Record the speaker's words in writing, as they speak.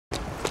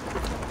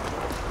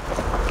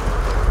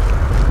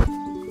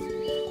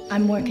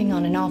I'm working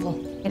on a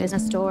novel. It is a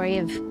story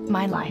of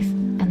my life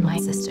and my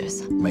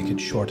sister's. Make it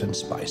short and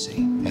spicy.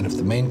 And if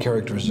the main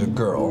character is a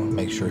girl,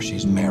 make sure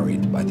she's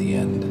married by the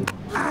end.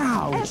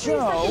 Ow,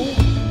 Joe!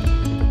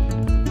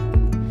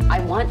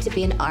 I want to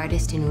be an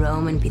artist in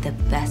Rome and be the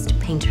best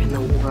painter in the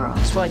world.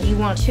 That's what you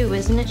want too,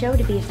 isn't it, Joe,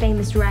 to be a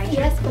famous writer?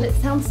 Yes, but it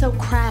sounds so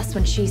crass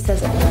when she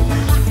says it.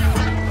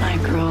 My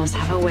girls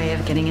have a way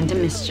of getting into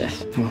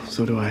mischief. Well,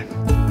 so do I.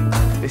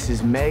 This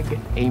is Meg,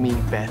 Amy,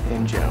 Beth,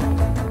 and Joe.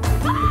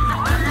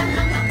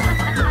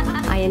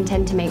 I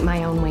intend to make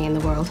my own way in the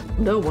world.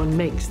 No one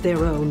makes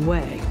their own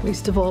way,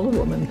 least of all a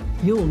woman.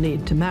 You'll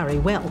need to marry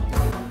well.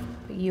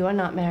 But you are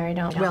not married,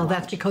 aren't you? Well,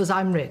 that's because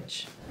I'm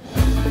rich.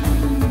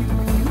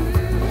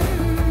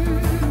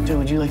 Joe,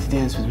 would you like to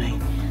dance with me?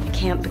 I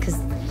can't because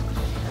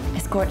I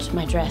scorched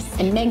my dress.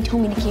 And Meg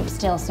told me to keep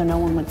still so no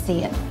one would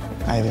see it.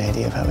 I have an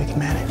idea of how we can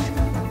manage.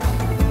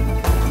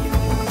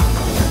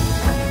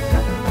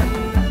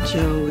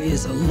 Joe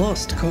is a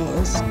lost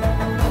cause.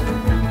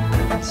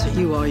 So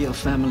you are your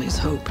family's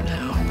hope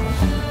now.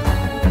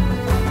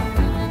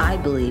 I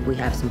believe we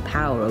have some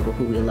power over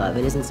who we love.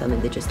 It isn't something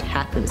that just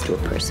happens to a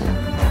person.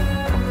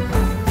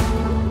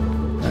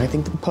 I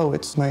think the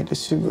poets might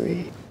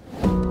disagree.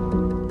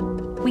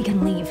 We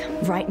can leave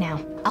right now.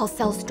 I'll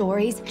sell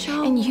stories.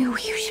 Joe. And you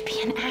should be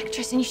an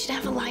actress and you should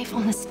have a life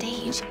on the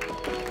stage.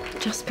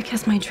 Just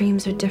because my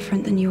dreams are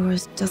different than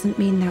yours doesn't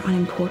mean they're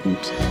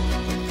unimportant.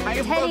 I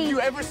have loved you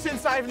ever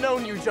since I've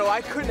known you, Joe.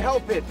 I couldn't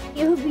help it.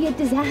 It would be a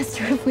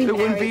disaster if we married.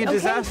 It wouldn't be a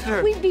disaster.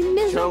 Okay? We'd be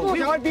miserable.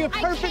 Joe, I'd be a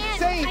perfect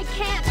saint. I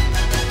can't.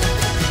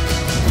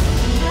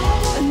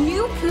 A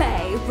new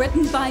play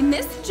written by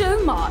Miss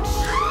Jo March.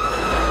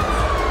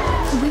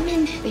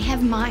 Women, they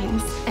have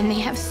minds and they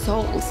have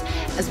souls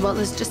as well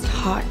as just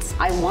hearts.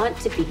 I want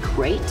to be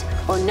great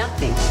or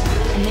nothing.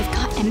 And they've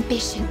got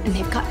ambition and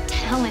they've got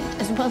talent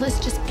as well as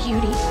just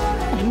beauty.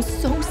 And I'm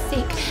so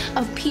sick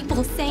of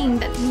people saying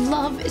that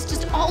love is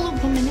just all a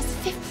woman is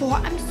fit for.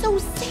 I'm so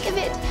sick of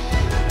it.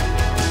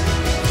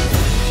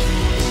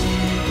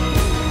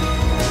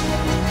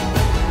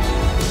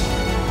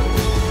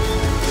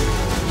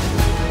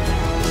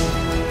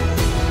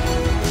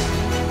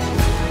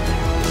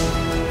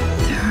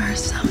 There are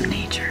some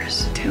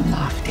natures too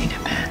lofty to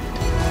bend.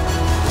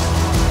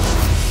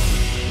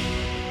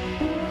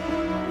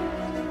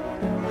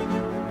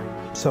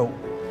 So,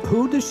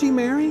 who does she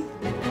marry?